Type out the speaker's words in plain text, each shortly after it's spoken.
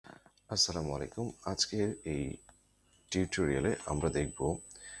আসসালামু আলাইকুম। আজকের এই টিউটোরিয়ালে আমরা দেখব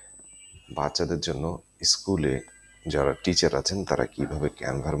বাচ্চাদের জন্য স্কুলে যারা টিচার আছেন তারা কিভাবে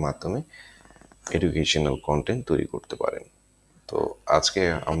ক্যানভার মাধ্যমে এডুকেশনাল কন্টেন্ট তৈরি করতে পারেন। তো আজকে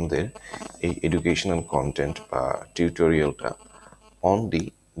আমাদের এই এডুকেশনাল কন্টেন্ট বা টিউটোরিয়ালটা অনলি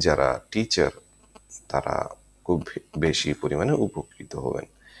যারা টিচার তারা খুব বেশি পরিমাণে উপকৃত হবেন,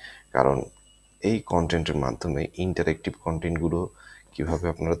 কারণ এই কন্টেন্টের মাধ্যমে ইন্টারেক্টিভ কন্টেন্টগুলো কিভাবে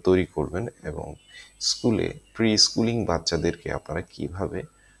আপনারা তৈরি করবেন এবং স্কুলে প্রি স্কুলিং বাচ্চাদেরকে আপনারা কিভাবে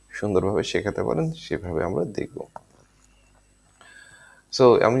সুন্দরভাবে শেখাতে পারেন সেভাবে আমরা দেখব। সো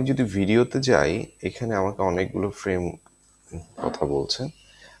আমি যদি ভিডিওতে যাই, এখানে আমাকে অনেকগুলো ফ্রেম কথা বলছে।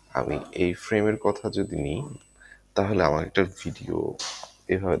 আমি এই ফ্রেমের কথা যদি নিই তাহলে আমার একটা ভিডিও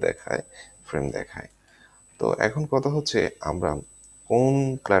এভাবে দেখায়, ফ্রেম দেখায়। তো এখন কথা হচ্ছে আমরা কোন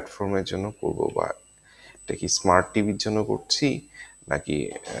প্ল্যাটফর্মের জন্য করব, বা এটা কি স্মার্ট টিভির জন্য করছি নাকি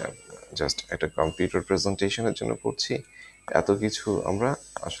জাস্ট একটা কম্পিউটার প্রেজেন্টেশনের জন্য করছি, এত কিছু আমরা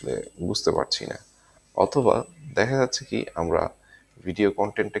আসলে বুঝতে পারছি না। অথবা দেখা যাচ্ছে কি আমরা ভিডিও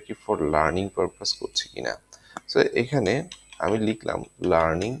কন্টেন্টটা কি ফর লার্নিং পারপাস করছি কিনা। সো এখানে আমি লিখলাম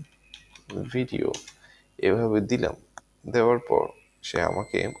লার্নিং ভিডিও, এভাবে দিলাম। দেওয়ার পর সে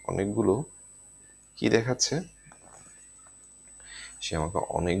আমাকে অনেকগুলো কি দেখাচ্ছে, সে আমাকে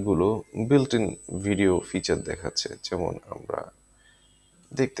অনেকগুলো বিল্ট ইন ভিডিও ফিচার দেখাচ্ছে। যেমন আমরা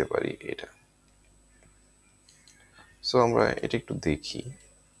দেখতে পারি এটা। সো আমরা এটা একটু দেখি,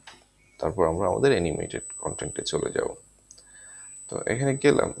 তারপর আমরা আমাদের অ্যানিমেটেড কন্টেন্টে চলে যাব। তো এখানে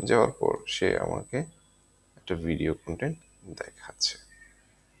গেলাম, যাওয়ার পর সে আমাকে একটা ভিডিও কন্টেন্ট দেখাচ্ছে।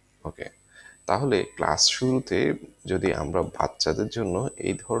 ওকে, তাহলে ক্লাস শুরুতে যদি আমরা বাচ্চাদের জন্য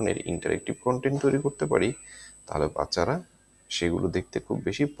এই ধরনের ইন্টারেক্টিভ কন্টেন্ট তৈরি করতে পারি, তাহলে বাচ্চারা সেগুলো দেখতে খুব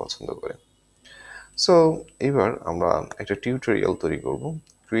বেশি পছন্দ করে। সো এবার আমরা একটা টিউটোরিয়াল তৈরি করব,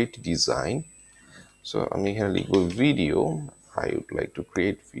 ক্রিয়েট ডিজাইন। সো আমি এখানে লিখব video, I would like to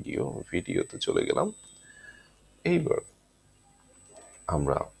create video. ভিডিওতে চলে গেলাম। এইবার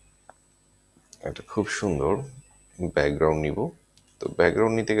আমরা একটা খুব সুন্দর ব্যাকগ্রাউন্ড নিব। তো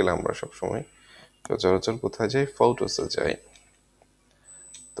ব্যাকগ্রাউন্ড নিতে গেলে আমরা সবসময় সচরাচর কোথায় যাই, ফটোসে যাই।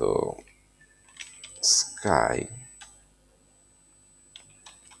 তো স্কাই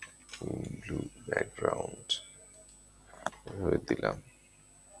ব্লু ব্যাকগ্রাউন্ড এভাবে দিলাম।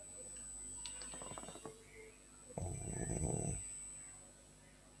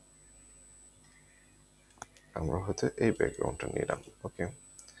 আমরা হয়তো এই ব্যাকগ্রাউন্ডটা নিলাম। ওকে,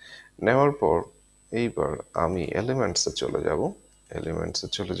 নেওয়ার পর এইবার আমি এলিমেন্টসে চলে যাব। এলিমেন্টসে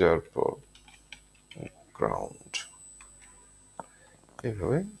চলে যাওয়ার পর গ্রাউন্ড,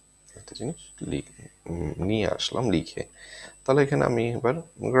 এইভাবে একটা জিনিস নিয়ে আসলাম লিখে। তাহলে এখানে আমি এবার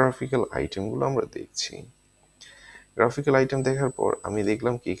গ্রাফিক্যাল আইটেমগুলো আমরা দেখছি। গ্রাফিক্যাল আইটেম দেখার পর আমি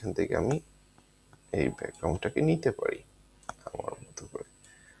দেখলাম কি এখান থেকে আমি এই ব্যাকগ্রাউন্ডটাকে নিতে পারি আমার মতো করে।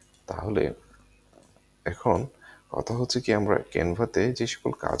 তাহলে এখন কথা হচ্ছে কি, আমরা ক্যানভাতে যে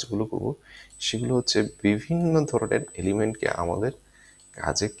সকল কাজগুলো করব সেগুলো হচ্ছে বিভিন্ন ধরনের এলিমেন্টকে আমাদের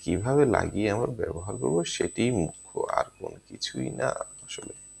কাজে কিভাবে লাগিয়ে আমরা ব্যবহার করব সেটাই মুখ্য, আর কোনো কিছুই না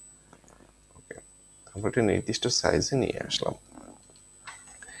আসলে। ওকে, আমরা একটা নির্দিষ্ট সাইজে নিয়ে আসলাম।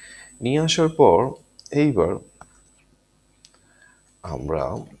 নিয়ে আসার পর এইবার আমরা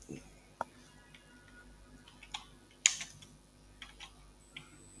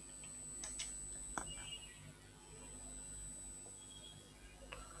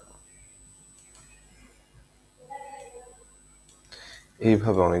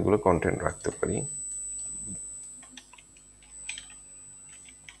এইভাবে অনেকগুলো কন্টেন্ট রাখতে পারি।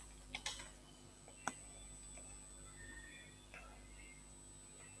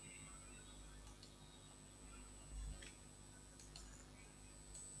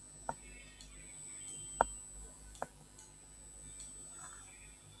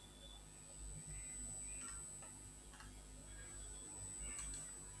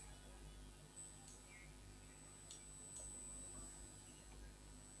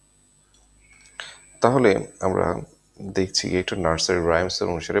 তাহলে আমরা দেখছি একটা নার্সারি রাইমসের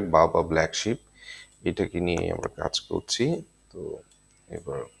অনুসারে বাবা ব্ল্যাক শিপ, এটাকে নিয়ে আমরা কাজ করছি। তো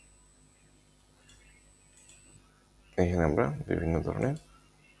এবার এখানে আমরা বিভিন্ন ধরনের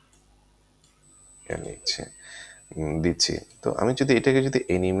দিচ্ছি। তো আমি যদি এটাকে যদি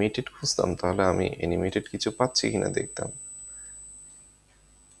অ্যানিমেটেড খুঁজতাম তাহলে আমি অ্যানিমেটেড কিছু পাচ্ছি কিনা দেখতাম।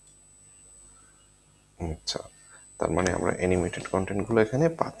 আচ্ছা, তার মানে আমরা অ্যানিমেটেড কন্টেন্টগুলো এখানে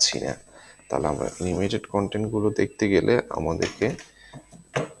পাচ্ছি না। তাহলে আমরা অ্যানিমেটেড কন্টেন্টগুলো দেখতে গেলে আমাদেরকে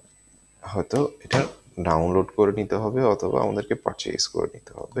হয়তো এটা ডাউনলোড করে নিতে হবে, অথবা আমাদেরকে পারচেজ করে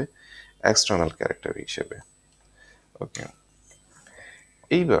নিতে হবে এক্সটার্নাল ক্যারেক্টার হিসেবে। ওকে,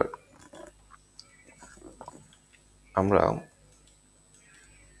 এইবার আমরা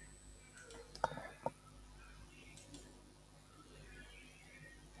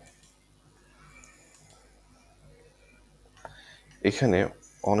এখানে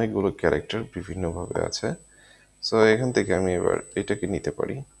অনেকগুলো ক্যারেক্টার বিভিন্নভাবে আছে। সো এখান থেকে আমি এবার এটাকে নিতে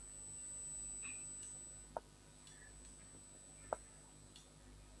পারি।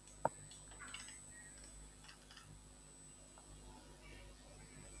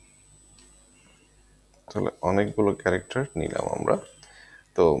 তাহলে অনেকগুলো ক্যারেক্টার নিলাম আমরা।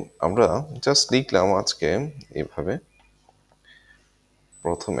 তো আমরা জাস্ট লিখলাম আজকে এইভাবে,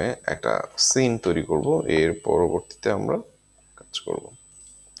 প্রথমে একটা সিন তৈরি করব, এর পরবর্তীতে আমরা কাজ করব।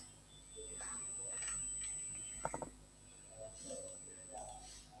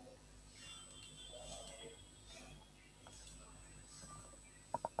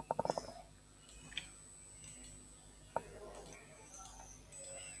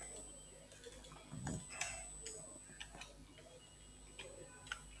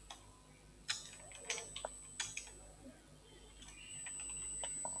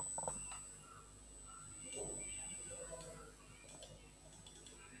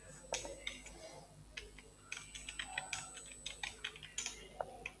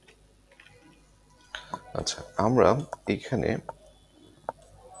 আচ্ছা, আমরা এখানে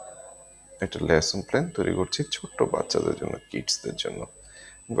একটা লেসন প্ল্যান তৈরি করছি ছোট্ট বাচ্চাদের জন্য, কিডসদের জন্য।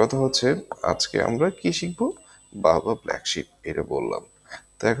 কথা হচ্ছে আজকে আমরা কি শিখবো, বাবা ব্ল্যাক শিপ এটা বললাম।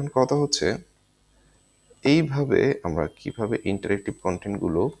 তো এখন কথা হচ্ছে এইভাবে আমরা কিভাবে ইন্টারেক্টিভ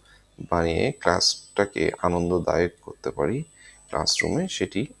কন্টেন্টগুলো বানিয়ে ক্লাসটাকে আনন্দদায়ক করতে পারি ক্লাসরুমে,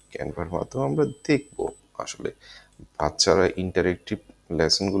 সেটি ক্যানভার মাধ্যমে আমরা দেখব। আসলে বাচ্চারা ইন্টারেক্টিভ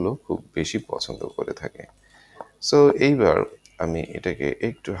লেসনগুলো খুব বেশি পছন্দ করে থাকে। সো এইবার আমি এটাকে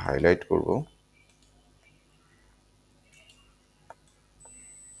একটু হাইলাইট করব।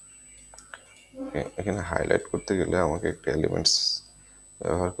 এখানে হাইলাইট করতে গেলে আমাকে একটা এলিমেন্টস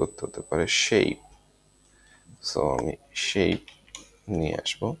ব্যবহার করতে হতে পারে, শেপ। সো আমি শেপ নিয়ে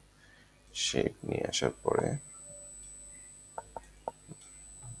আসবো। শেপ নিয়ে আসার পরে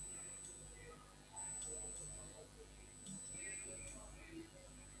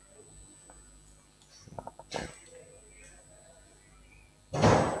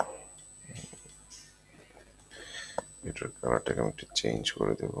এটার কালারটাকে আমি একটু চেঞ্জ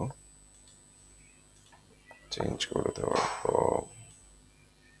করে দেব। চেঞ্জ করে দেওয়ার পর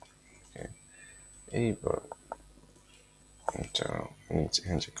এইবার এটা নিচে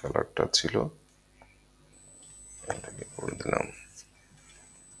যে কালারটা ছিল এটাকে করে দিলাম।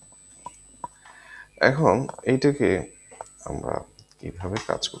 এখন এইটাকে আমরা কিভাবে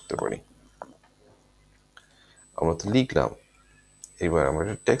কাজ করতে পারি, আমরা তো লিখলাম, এবার আমরা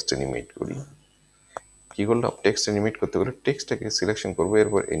একটা টেক্সট অ্যানিমেট করি। কি করলাম, টেক্সট অ্যানিমেট করতে গেলে টেক্সটটাকে সিলেকশন করবো,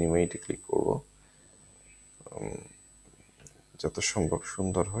 এরপর অ্যানিমেটে ক্লিক করব। যত সম্ভব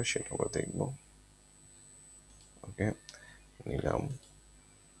সুন্দর হয় সেটা আমরা দেখব। ওকে, নিলাম,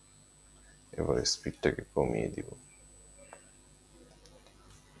 এবার স্পিডটাকে কমিয়ে দিব,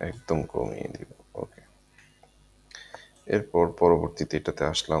 একদম কমিয়ে দিব। ওকে, এরপর পরবর্তীতে এটাতে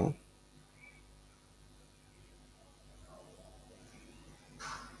আসলাম।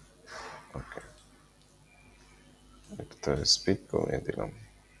 ওকে, এটাতে স্পিড কমিয়ে দিলাম।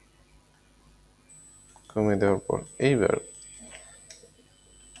 কমিয়ে দেওয়ার পর এইবার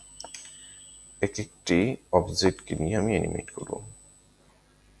এক একটি অবজেক্টকে নিয়ে আমি অ্যানিমেট করব,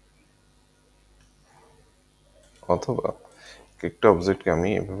 অথবা একটা অবজেক্টকে আমি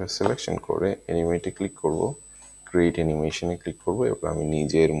এভাবে সিলেকশন করে অ্যানিমেটে ক্লিক করব, ক্রিয়েট অ্যানিমেশনে ক্লিক করব, এরপর আমি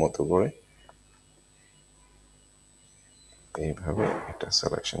নিজের মতো করে এইভাবে এটা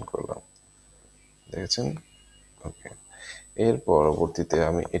সিলেকশন করলাম, দেখেছেন? ওকে, এর পরবর্তীতে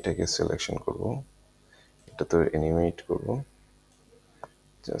আমি এটাকে সিলেকশন করব, এটা তো অ্যানিমেট করব,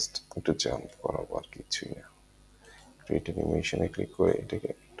 জাস্ট একটু জাম্প করাবো, আর কিছুই না। ক্রিয়েট অ্যানিমেশনে ক্লিক করে এটাকে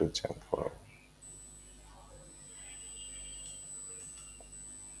একটু জাম্প করাবো।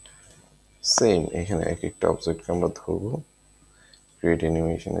 সেম এখানে এক একটা অবজেক্টকে আমরা ধরবো, ক্রিয়েট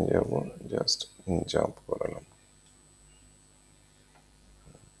অ্যানিমেশনে যাব, জাস্ট জাম্প করালাম।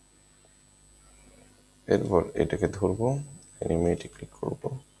 এরপর এটাকে ধরবো, অ্যানিমেটে ক্লিক করব,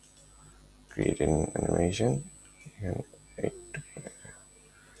 ক্রিয়েট অ্যানিমেশন, এখানে একটু।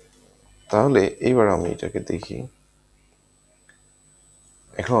 তাহলে এইবার আমি এটাকে দেখি।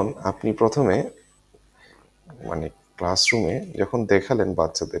 এখন আপনি প্রথমে মানে ক্লাসরুমে যখন দেখালেন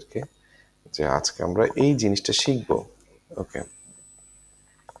বাচ্চাদেরকে যে আজকে আমরা এই জিনিসটা শিখবো, ওকে,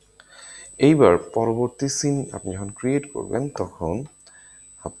 এইবার পরবর্তী সিন আপনি যখন ক্রিয়েট করবেন তখন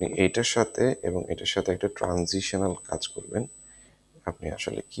আপনি এইটার সাথে এবং এটার সাথে একটা ট্রানজিশনাল কাজ করবেন। আপনি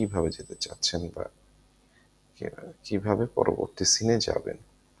আসলে কিভাবে যেতে চাচ্ছেন বা কিভাবে পরবর্তী সিনে যাবেন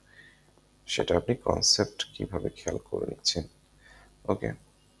সেটা আপনি কনসেপ্ট কিভাবে খেয়াল করে নিচ্ছেন। ওকে,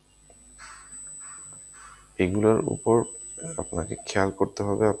 এগুলোর উপর আপনাকে খেয়াল করতে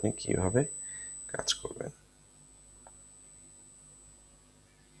হবে আপনি কিভাবে কাজ করবেন।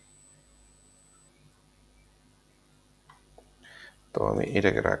 তো আমি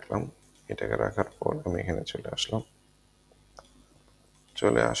এটাকে রাখলাম, এটাকে রাখার পর আমি এখানে চলে আসলাম।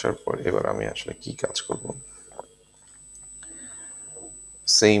 চলে আসার পর এবার আমি আসলে কি কাজ করব,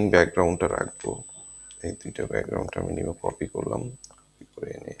 সেম ব্যাকগ্রাউন্ডটা রাখবো। এই দুইটা ব্যাকগ্রাউন্ডটা আমি নিয়ে কপি করলাম, কপি করে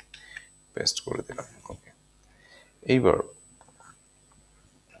এনে পেস্ট করে দিলাম। ওকে, এইবার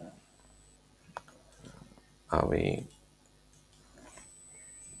আমি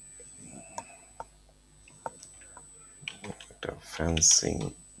একটা ফেন্সিং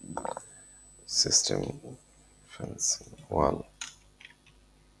সিস্টেম, ফেন্সিং ওয়াল,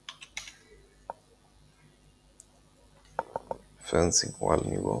 ফেন্সিং ওয়াল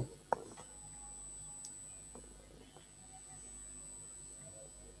নিব।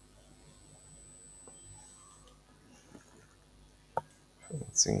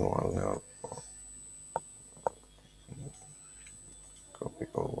 ফেন্সিং ওয়াল নেওয়ার পর কপি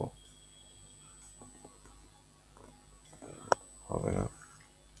করব, হবে না।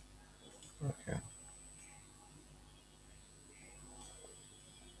 ওকে,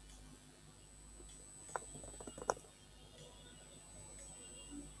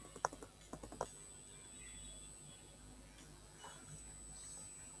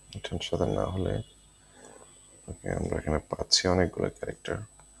 এটার সাথে না হলে ওকে, আমরা এখানে পাচ্ছি অনেকগুলো ক্যারেক্টার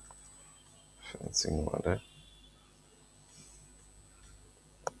ফেন্সিং ওয়ালের।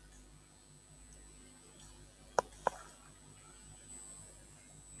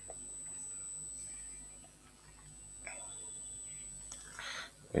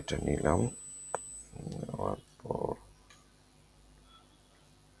 এটা নিলাম, নেওয়ার পর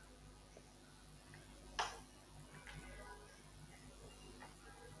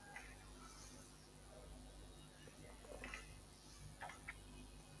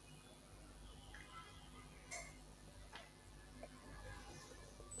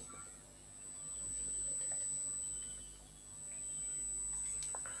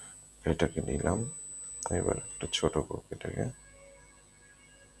এটাকে নিলাম। এবার একটা ছোট করব এটাকে।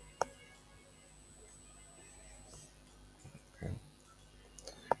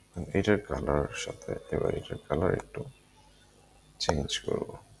 এটার কালার সাথে এবার এটার কালার একটু চেঞ্জ করব।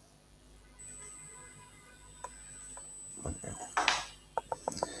 ওকে,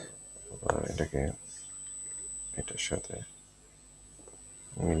 এবার এটাকে এটার সাথে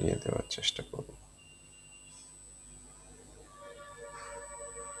মিলিয়ে দেওয়ার চেষ্টা করব।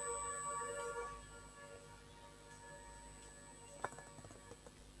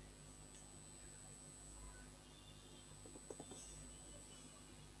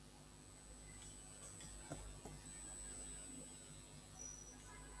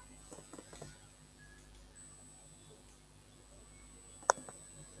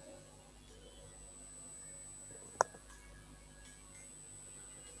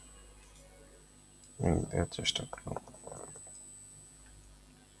 দেওয়ার চেষ্টা করলাম।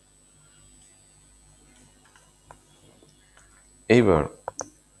 এইবার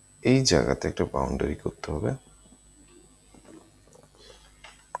এই জায়গাতে একটা বাউন্ডারি করতে হবে।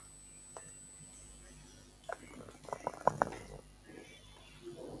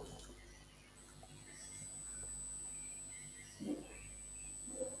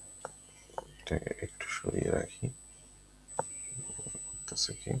 এটাকে একটু সরিয়ে রাখি,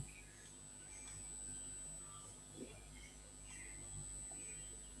 করতেছে কি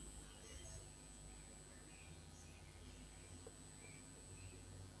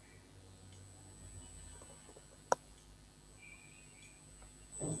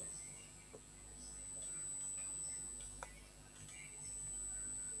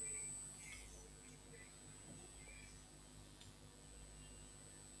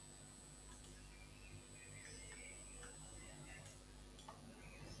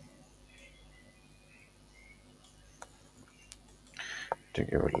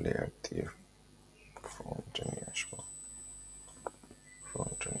এটাকে এবার লেয়ার দিয়ে ফ্রন্টে নিয়ে আসবো।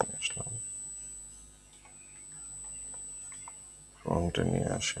 ফ্রন্টে নিয়ে আসলাম, ফ্রন্টে নিয়ে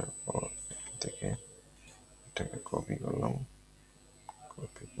আসার পর এখান থেকে এটাকে কপি করলাম,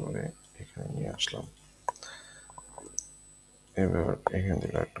 কপি করে এখানে নিয়ে আসলাম। এবার এখান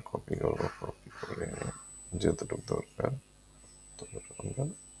থেকে একটা কপি করবো, কপি করে যতটুকু দরকার ততটুকু আমরা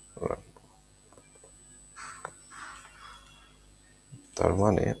রাখবো। তার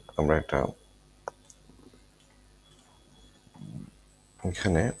মানে আমরা একটা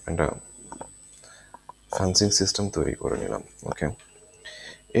এখানে একটা ফ্যান্সিং সিস্টেম তৈরি করে নিলাম। ওকে,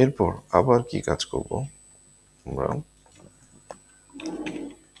 এরপর আবার কি কাজ করব, আমরা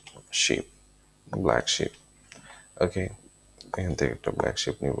শিপ, ব্ল্যাক শিপ। ওকে, এখান থেকে একটা ব্ল্যাক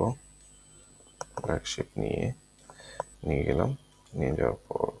শিপ নিব, ব্ল্যাক শিপ নিয়ে গেলাম, নিয়ে যাওয়ার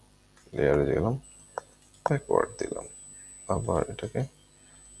পর লেয়ারে গেলাম, ব্যাকওয়ার্ড দিলাম, আবার এটাকে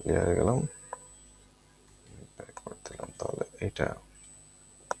লেয়ারে গেলাম, ব্যাকওয়ার্ড দিলাম। তাহলে এটা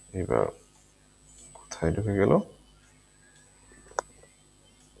এবার কোথায় ঢুকে গেল,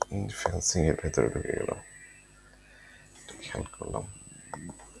 ফেন্সিং এর ভেতরে ঢুকে গেল, খেয়াল করলাম।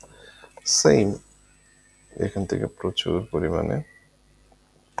 সেম এখান থেকে প্রচুর পরিমাণে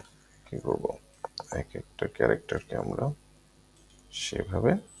কি করব, এক একটা ক্যারেক্টারকে আমরা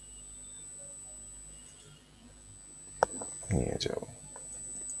সেভাবে নিয়ে যাব।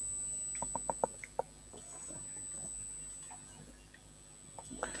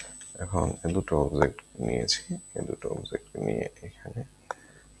 এখন এ দুটো অবজেক্ট নিয়েছি, এ দুটো অবজেক্ট নিয়ে এখানে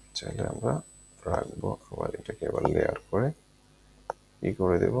চাইলে আমরা রাখবো। আবার এটাকে আবার লেয়ার করে কি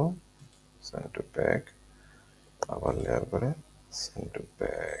করে দেব, সেন্ড টু ব্যাক, আবার লেয়ার করে সেন্ড টু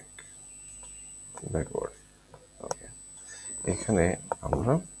ব্যাক, ব্যাকওয়ার্ড। ওকে, এখানে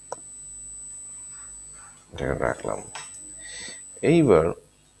আমরা এটাকে রাখলাম। এইবার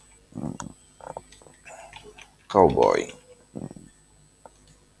কাউবয়,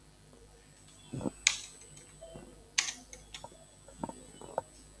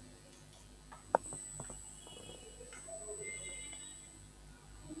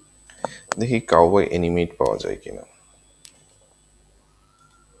 দেখি কাউবয় অ্যানিমেট পাওয়া যায় কিনা।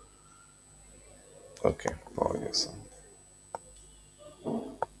 ওকে, পাওয়া গেছে।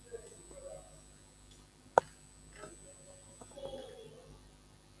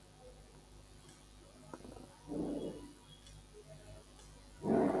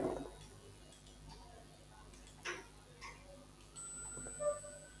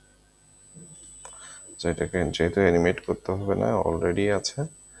 এটাকে যেহেতু অ্যানিমেট করতে হবে না, অলরেডি আছে,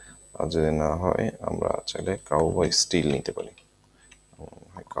 আর যদি না হয় আমরা চাইলে কাউবয় স্টিল নিতে পারি।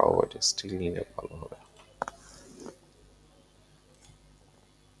 কাউবয়টা স্টিল নিলে ভালো হবে।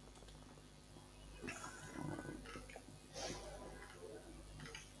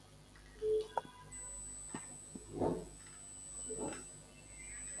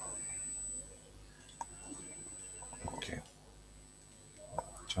 ওকে,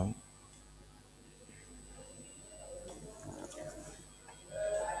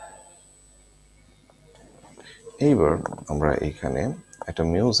 এইবার আমরা এখানে একটা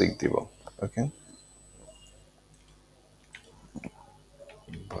মিউজিক দিব। ওকে,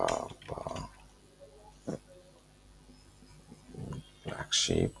 বাবা, black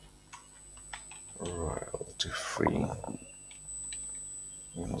sheep, royalty free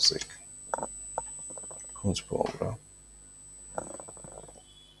music খুঁজবো আমরা।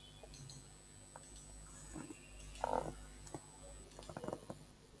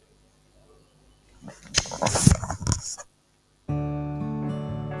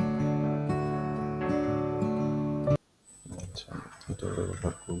 আচ্ছা, এটা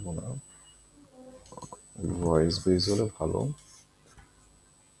ব্যবহার করবো না, ভয়েস বেস হলে ভালো।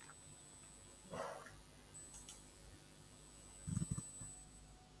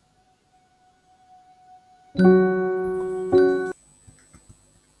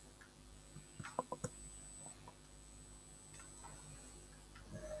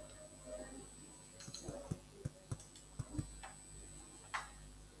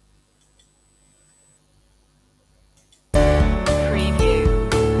 Preview.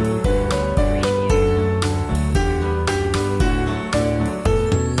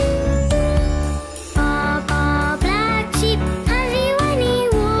 Papa Black Sheep, have you any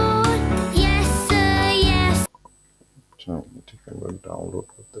wool? Yes, sir, yes. আচ্ছা, এটাকে আমরা ডাউনলোড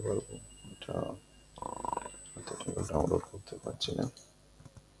করতে পারবো, এটা ডাউনলোড করতে পারছি না।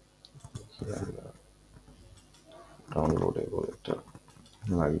 আমরা ডাউনলোডেবল একটা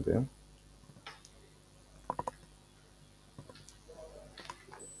লাগবে।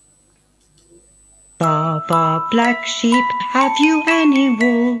 Papa Black Sheep, have you any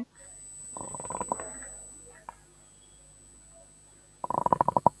wool?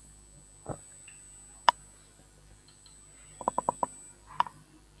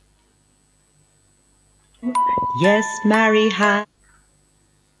 Yes, Mary has.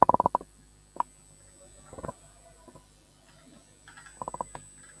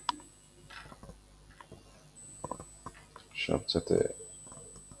 সবচেয়ে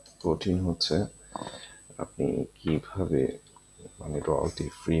কঠিন হচ্ছে আপনি কিভাবে মানে রয়্যালটি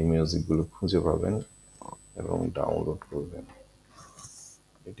ফ্রি মিউজিকগুলো খুঁজে পাবেন এবং ডাউনলোড করবেন,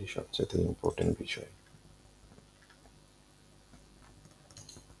 এটি সবচেয়ে ইম্পর্টেন্ট বিষয়।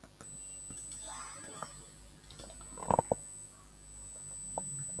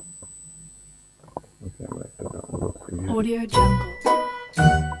 Audio Jungle.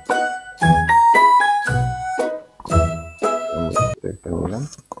 একটা নিলাম।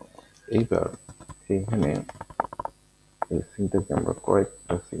 এইবার এইখানে এই সিনটাকে আমরা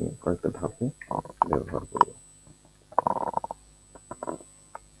কয়েকটা ধাপে ব্যবহার করব।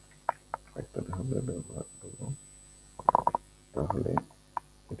 তাহলে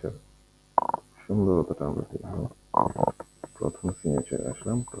এটার সুন্দরতাটা আমরা দেখব। প্রথম সিনে চলে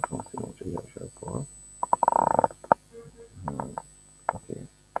আসলাম। প্রথম সিনে চলে আসার পর ওকে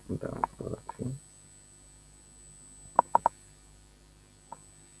ডান্স করাচ্ছি।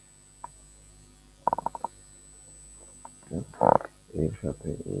 এর সাথে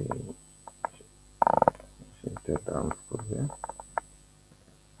সেটা ডান্স করবে।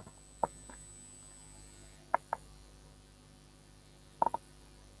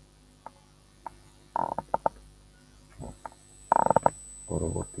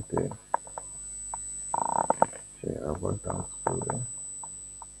 পরবর্তীতে সে আবার ডান্স করবে।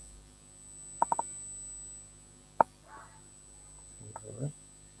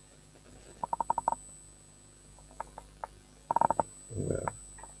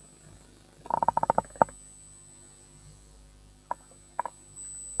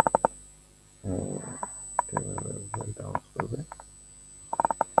 ডান্স করবে।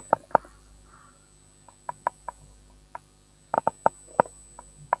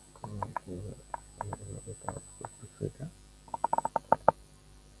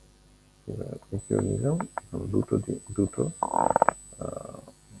 একেও নিলাম, দুটো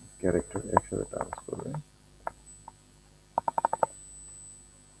ক্যারেক্টার একসাথে ডান্স করবে।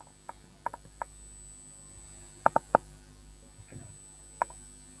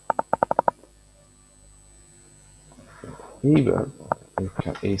 এইবার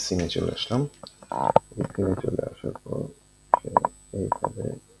এই সিনে চলে আসলাম। এই সিনে চলে আসার পর সে এইভাবে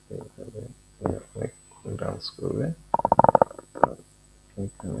ডান্স করবে।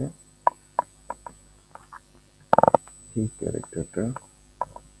 এখানে এই ক্যারেক্টারটা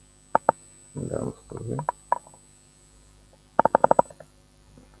ডান্স করবে।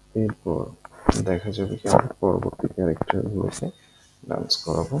 এরপর দেখা যাবে কি আমরা পরবর্তী ক্যারেক্টার গুলোকে ডান্স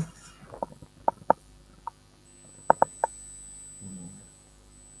করাবো।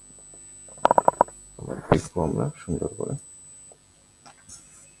 দেখবো আমরা সুন্দর করে,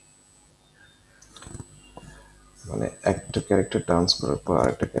 মানে একটা ক্যারেক্টার ডান্স করার পর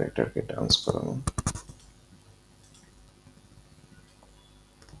আরেকটা ক্যারেক্টারকে ডান্স করানো।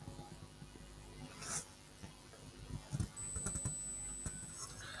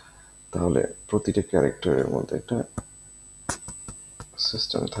 তাহলে প্রতিটা ক্যারেক্টারের মধ্যে একটা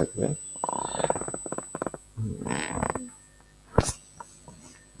সিস্টেম থাকবে।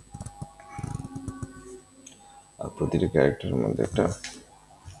 আর প্রতিটা ক্যারেক্টারের মধ্যে একটা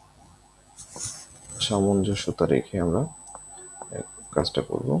সামঞ্জস্যতা রেখে আমরা কাজটা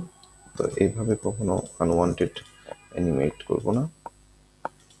করব। তো এইভাবে কখনো আনওয়ান্টেড অ্যানিমেট করব না,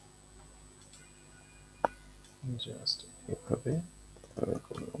 জাস্ট এভাবে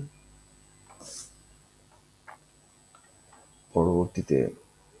করব। পরবর্তীতে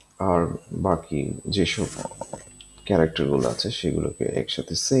আর বাকি যেসব ক্যারেক্টারগুলো আছে সেগুলোকে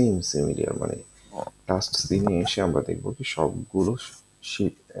একসাথে সিমিলার, মানে লাস্ট সিনে এসে আমরা দেখব কি সবগুলো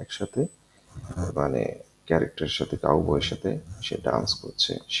শিট একসাথে, মানে ক্যারেক্টারের সাথে কাউবয়ের সাথে সে ডান্স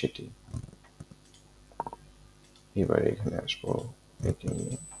করছে সেটি। এবার এখানে আসবো, একে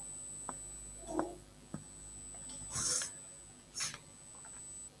নিয়ে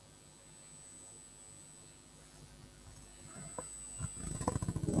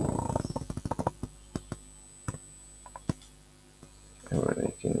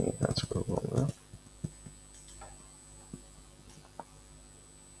কাজ করবো আমরা।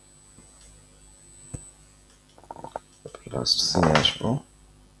 লাস্ট সিনে আসবো।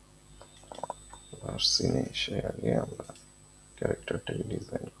 লাস্ট সিনে এসে আগে আমরা ক্যারেক্টারটাকে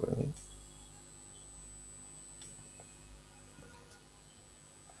ডিজাইন করে নিই।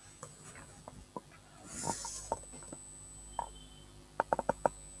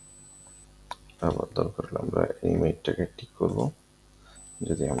 আবার দরকার হলে আমরা অ্যানিমেটটাকে ঠিক করব।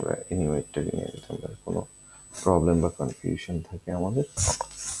 যদি আমরা অ্যানিমেটটাকে নিয়ে যদি আমরা কোনো প্রবলেম বা কনফিউশন থাকে আমাদের,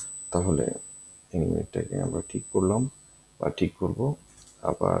 তাহলে অ্যানিমেটটাকে আমরা ঠিক করলাম বা ঠিক করব।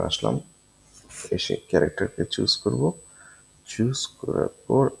 আবার আসলাম, এসে ক্যারেক্টারকে চুজ করব। চুজ করার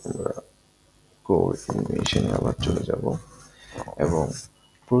পর আমরা কোড অ্যানিমেশনে আবার চলে যাব এবং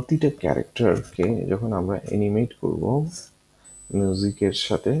প্রতিটা ক্যারেক্টারকে যখন আমরা অ্যানিমেট করব মিউজিকের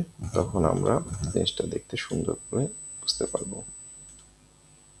সাথে, তখন আমরা জিনিসটা দেখতে সুন্দর করে বুঝতে পারবো।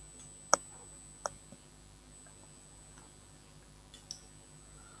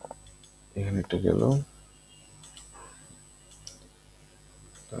 এখানে একটা গেল।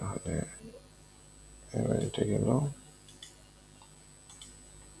 তাহলে এবার এটা গেল,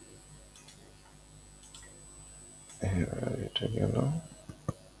 এবার এটা গেল,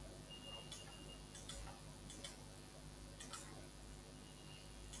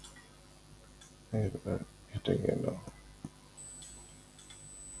 এবার এটা গেল,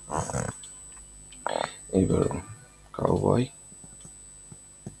 এবার কাউবয়।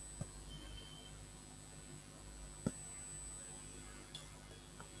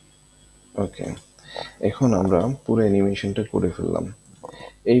 ওকে, এখন আমরা পুরো অ্যানিমেশনটা করে ফেললাম।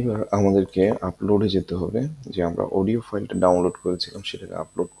 এইবার আমাদেরকে আপলোডে যেতে হবে, যে আমরা অডিও ফাইলটা ডাউনলোড করেছিলাম সেটাকে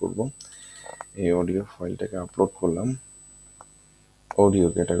আপলোড করব। এই অডিও ফাইলটাকে আপলোড করলাম, অডিও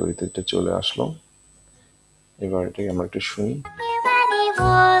ক্যাটাগরিতে এটা চলে আসলো। এবার এটাকে আমরা একটু শুনি। Any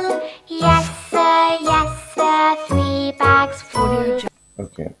wool? Yes, sir, yes, sir. 3 bags full.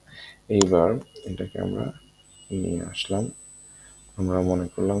 ওকে, এইবার এটাকে আমরা নিয়ে আসলাম। আমরা মনে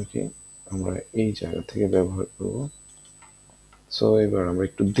করলাম কি আমরা এই জায়গা থেকে ব্যবহার করব। সো এবার আমরা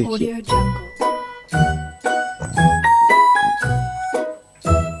একটু দেখি।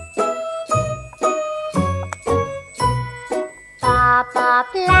 Baba,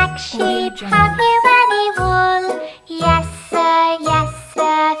 black sheep, have you any wool? Yes, sir, yes,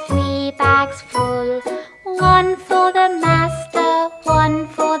 sir. 3 bags full. One for the master, one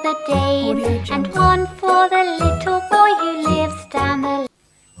for the dame, and one for the little boy who lives down the lane.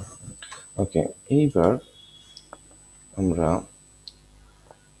 ওকে, এইবার আমরা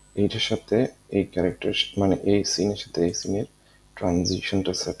এইটার সাথে এই character মানে এই সিনের সাথে এই সিনের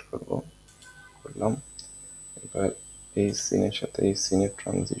ট্রানজিশনটা সেট করলাম। এবার এই সিনের সাথে এই সিনের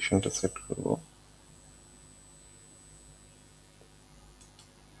ট্রানজিশনটা সেট করব।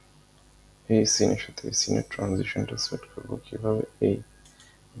 এই সিনের সাথে এই সিনের ট্রানজিশনটা সেট করব কিভাবে, এই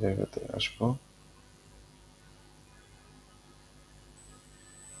জায়গাতে আসবো।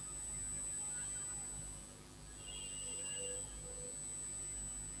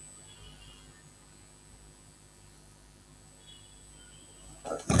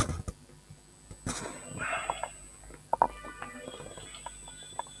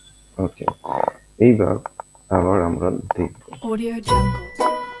 ওকে, এইবার আবার আমরা দেখব।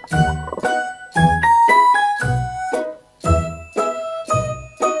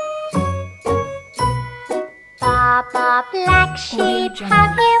 Baba, black sheep,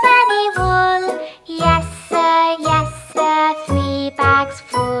 have you any wool? Yes, sir, yes, sir. 3 bags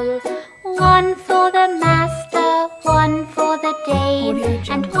full. One for the master, one for the dame,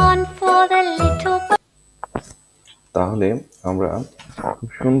 and one for the little boy. তাহলে আমরা খুব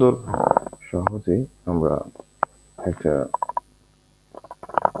সুন্দর সহজেই আমরা একটা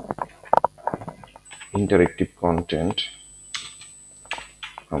ইন্টারেক্টিভ কন্টেন্ট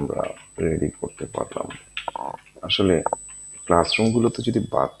আমরা রেডি করতে পারলাম। আসলে ক্লাসরুমগুলোতে যদি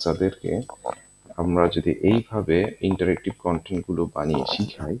বাচ্চাদেরকে আমরা যদি এইভাবে ইন্টারেক্টিভ কন্টেন্টগুলো বানিয়ে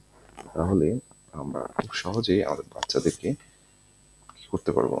শিখাই, তাহলে আমরা খুব সহজেই আমাদের বাচ্চাদেরকে কি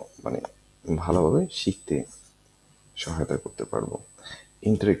করতে পারবো, মানে ভালোভাবে শিখতে সহায়তা করতে পারবো।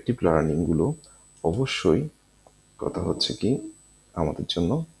 ইন্টারেক্টিভ লার্নিংগুলো অবশ্যই কথা হচ্ছে কি আমাদের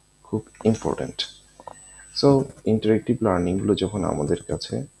জন্য খুব ইম্পর্ট্যান্ট। সো ইন্টারেক্টিভ লার্নিংগুলো যখন আমাদের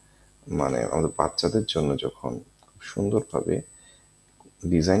কাছে মানে আমাদের বাচ্চাদের জন্য যখন খুব সুন্দরভাবে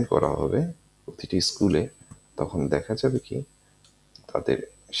ডিজাইন করা হবে প্রতিটি স্কুলে, তখন দেখা যাবে কি তাদের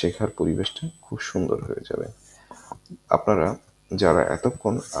শেখার পরিবেশটা খুব সুন্দর হয়ে যাবে। আপনারা যারা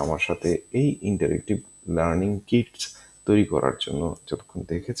এতক্ষণ আমার সাথে এই ইন্টারেক্টিভ লার্নিং কিটস তৈরি করার জন্য যতক্ষণ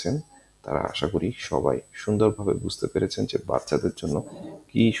দেখেছেন, তারা আশা করি সবাই সুন্দরভাবে বুঝতে পেরেছেন যে বাচ্চাদের জন্য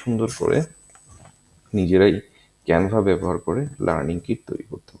কি সুন্দর করে নিজেরাই ক্যানভা ব্যবহার করে লার্নিং কিট তৈরি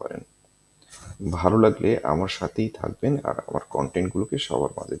করতে পারেন। ভালো লাগলে আমার সাথেই থাকবেন আর আমার কন্টেন্টগুলোকে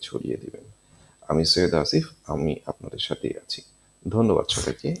সবার মাঝে ছড়িয়ে দিবেন। আমি সৈয়দ আসিফ, আমি আপনাদের সাথেই আছি। ধন্যবাদ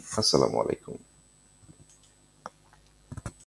সবাইকে। আসসালামু আলাইকুম।